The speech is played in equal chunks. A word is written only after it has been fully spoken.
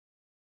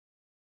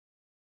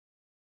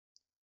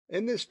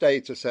In this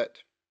data set,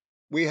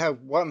 we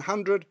have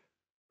 100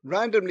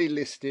 randomly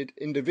listed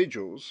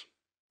individuals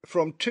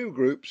from two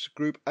groups,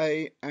 Group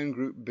A and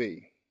Group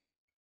B.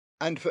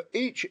 And for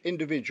each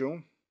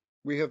individual,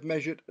 we have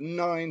measured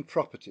 9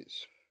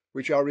 properties,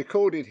 which are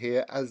recorded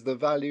here as the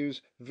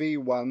values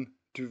V1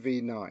 to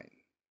V9.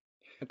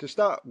 And to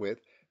start with,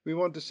 we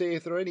want to see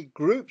if there are any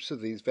groups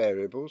of these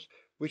variables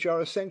which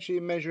are essentially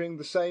measuring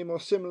the same or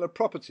similar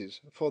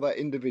properties for that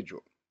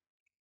individual.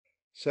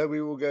 So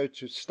we will go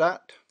to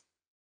Stat,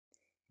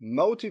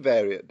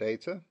 Multivariate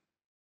Data,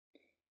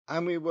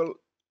 and we will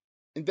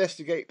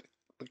investigate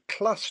the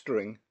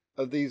clustering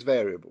of these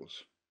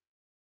variables.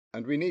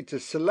 And we need to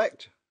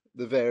select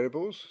the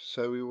variables,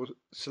 so we will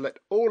select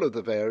all of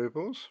the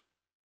variables.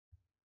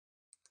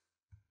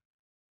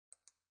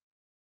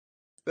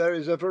 There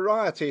is a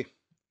variety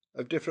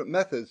of different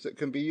methods that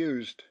can be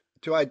used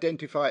to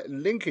identify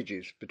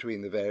linkages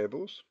between the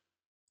variables.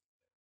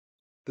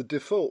 The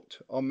default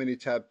on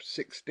Minitab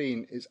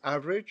 16 is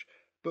average,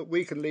 but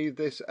we can leave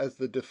this as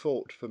the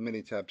default for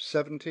Minitab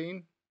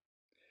 17.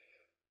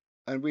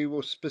 And we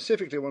will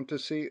specifically want to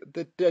see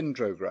the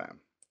dendrogram.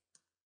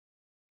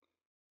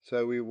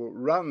 So we will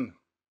run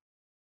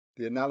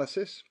the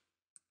analysis.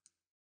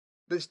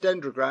 This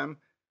dendrogram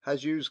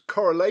has used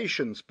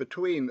correlations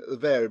between the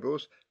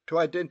variables to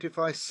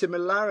identify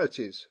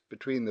similarities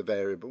between the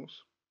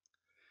variables.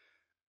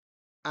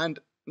 And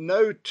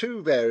no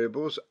two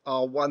variables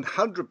are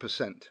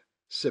 100%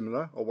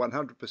 similar or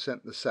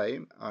 100% the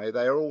same.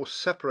 They are all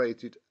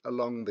separated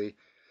along the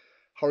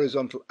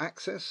horizontal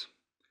axis.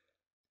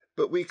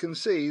 But we can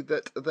see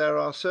that there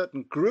are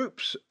certain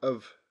groups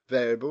of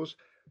variables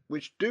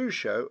which do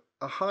show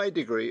a high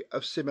degree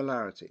of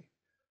similarity.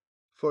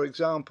 For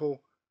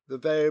example, the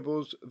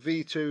variables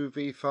V2,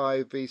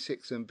 V5,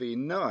 V6 and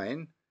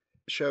V9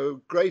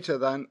 show greater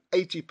than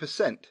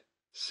 80%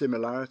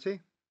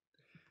 similarity,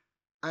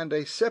 and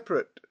a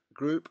separate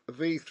group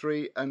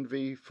V3 and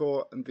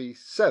V4 and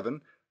V7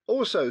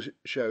 also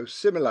show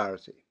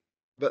similarity.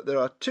 But there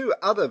are two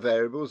other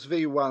variables,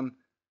 V1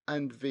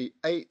 and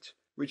V8,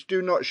 which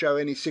do not show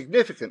any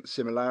significant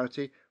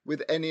similarity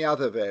with any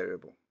other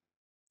variable.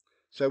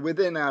 So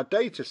within our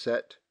data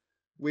set,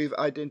 we've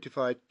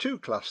identified two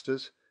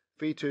clusters,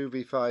 V2,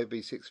 V5,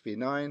 V6,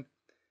 V9,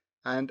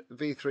 and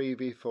V3,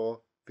 V4,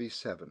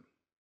 V7.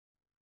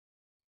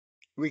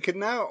 We can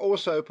now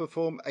also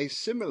perform a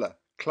similar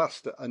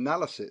cluster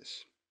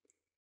analysis,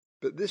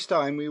 but this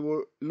time we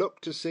will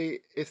look to see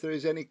if there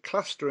is any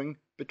clustering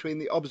between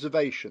the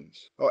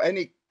observations or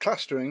any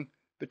clustering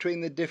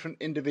between the different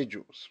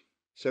individuals.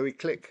 So we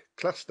click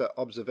Cluster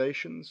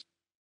Observations,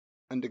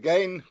 and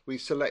again we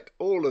select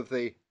all of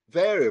the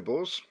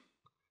variables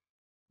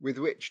with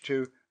which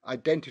to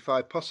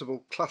identify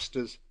possible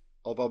clusters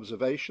of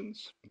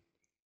observations.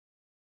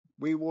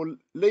 We will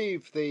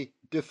leave the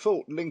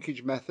default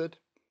linkage method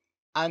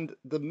and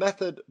the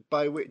method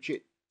by which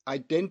it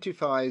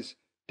identifies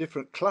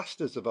different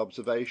clusters of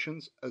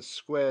observations as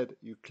squared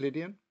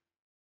Euclidean.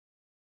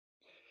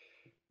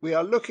 We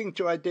are looking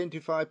to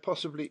identify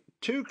possibly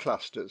two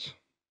clusters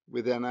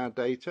within our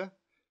data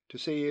to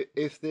see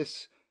if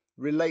this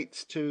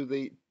relates to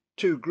the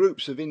two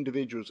groups of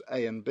individuals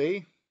A and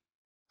B,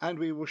 and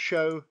we will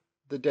show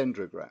the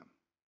dendrogram.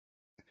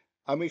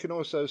 And we can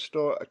also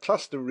store a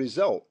cluster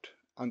result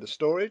under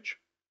storage,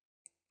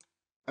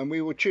 and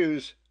we will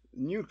choose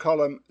new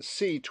column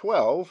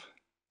C12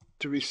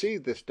 to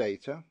receive this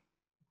data,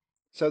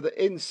 so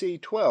that in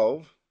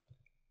C12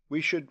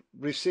 we should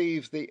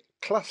receive the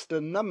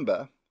cluster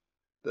number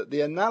that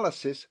the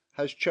analysis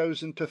has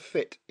chosen to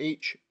fit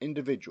each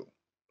individual.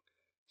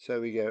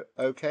 So we go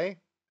OK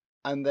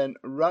and then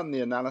run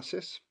the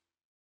analysis.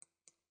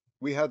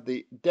 We have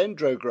the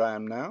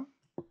dendrogram now.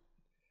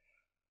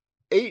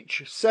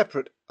 Each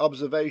separate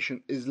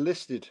observation is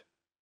listed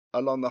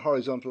along the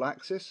horizontal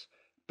axis,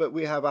 but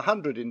we have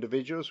 100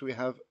 individuals, we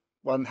have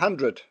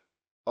 100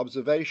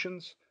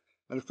 observations,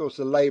 and of course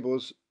the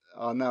labels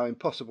are now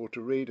impossible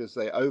to read as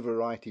they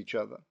overwrite each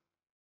other.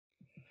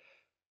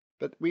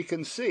 But we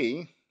can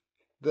see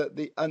that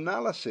the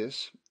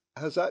analysis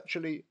has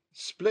actually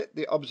split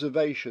the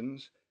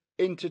observations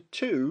into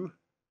two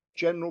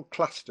general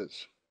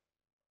clusters.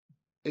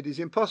 It is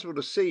impossible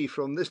to see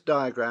from this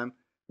diagram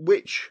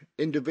which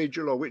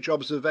individual or which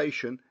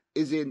observation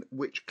is in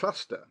which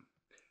cluster.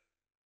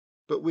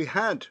 But we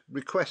had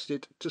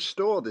requested to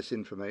store this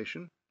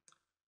information,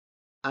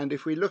 and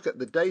if we look at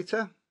the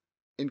data,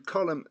 in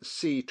column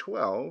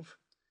C12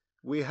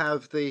 we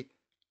have the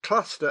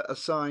cluster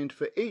assigned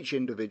for each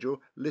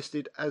individual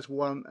listed as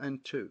 1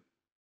 and 2.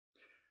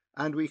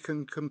 And we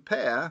can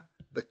compare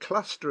the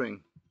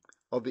clustering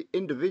of the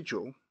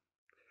individual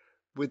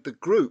with the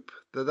group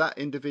that that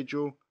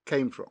individual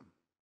came from.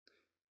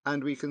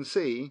 And we can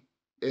see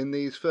in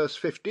these first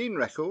 15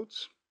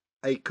 records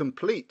a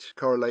complete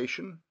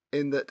correlation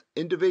in that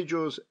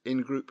individuals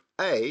in group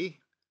A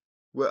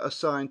were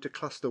assigned to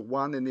cluster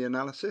 1 in the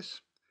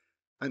analysis,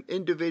 and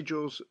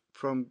individuals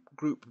from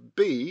group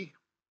B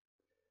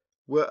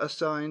were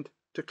assigned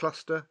to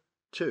cluster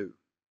 2.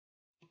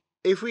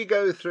 If we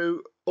go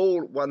through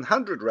all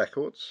 100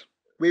 records,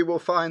 we will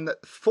find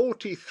that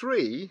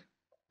 43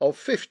 of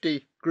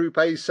 50 Group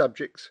A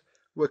subjects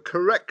were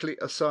correctly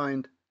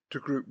assigned to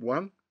Group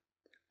 1,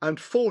 and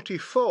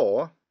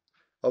 44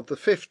 of the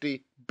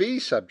 50 B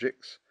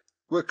subjects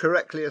were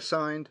correctly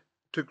assigned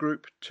to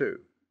Group 2,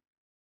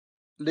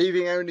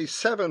 leaving only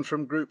 7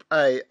 from Group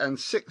A and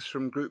 6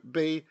 from Group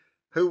B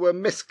who were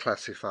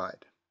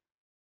misclassified.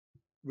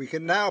 We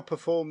can now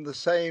perform the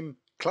same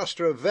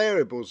cluster of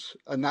variables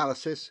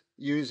analysis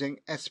using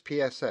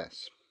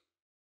SPSS.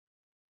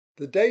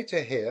 The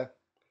data here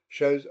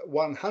shows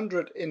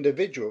 100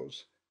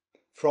 individuals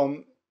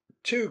from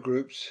two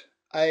groups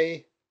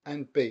A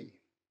and B,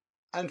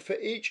 and for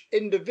each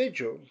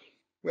individual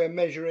we're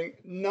measuring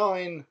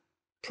 9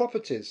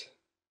 properties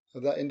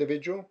of that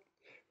individual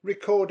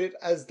recorded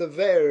as the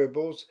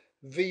variables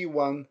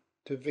V1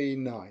 to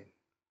V9,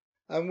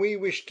 and we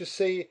wish to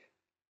see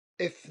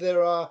if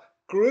there are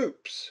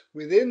groups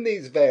within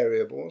these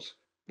variables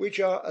which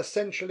are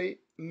essentially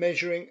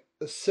measuring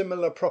a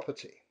similar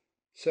property.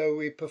 So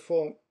we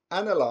perform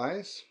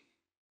analyze,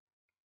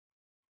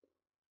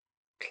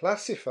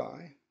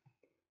 classify,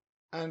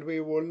 and we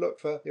will look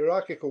for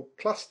hierarchical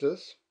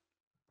clusters,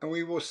 and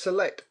we will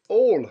select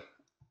all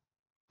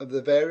of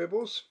the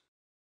variables,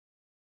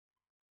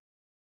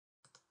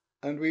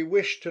 and we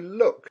wish to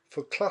look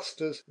for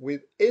clusters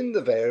within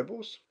the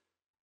variables,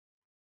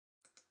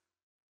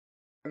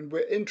 and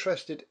we're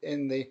interested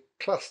in the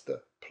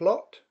cluster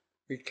plot.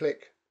 We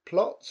click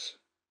plots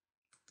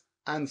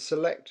and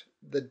select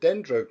the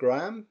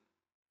dendrogram,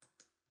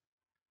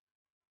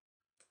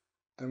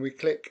 and we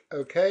click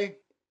OK,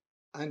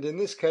 and in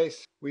this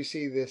case we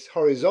see this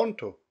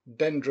horizontal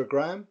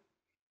dendrogram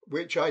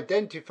which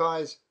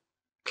identifies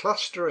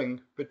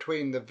clustering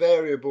between the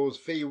variables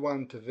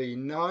V1 to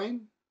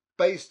V9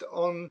 based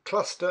on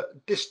cluster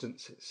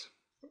distances.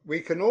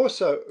 We can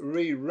also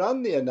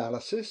rerun the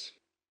analysis,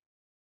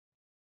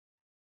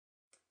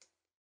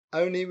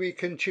 only we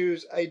can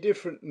choose a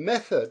different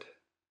method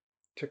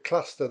to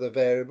cluster the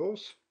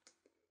variables,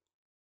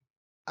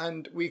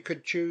 and we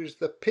could choose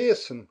the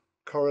Pearson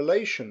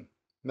correlation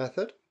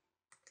method,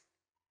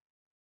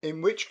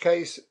 in which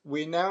case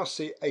we now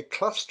see a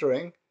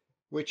clustering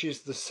which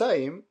is the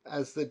same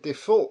as the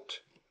default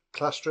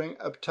clustering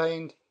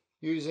obtained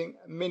using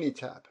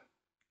Minitab.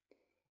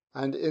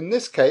 And in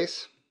this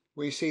case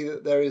we see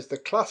that there is the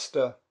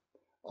cluster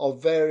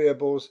of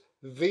variables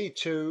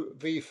V2,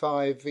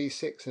 V5,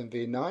 V6 and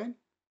V9,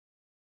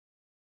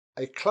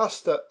 a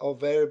cluster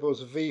of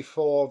variables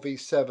V4,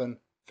 V7,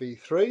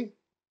 V3,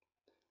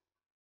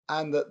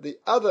 and that the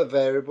other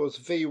variables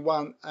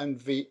V1 and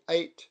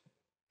V8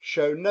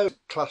 show no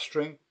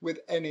clustering with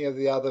any of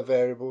the other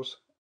variables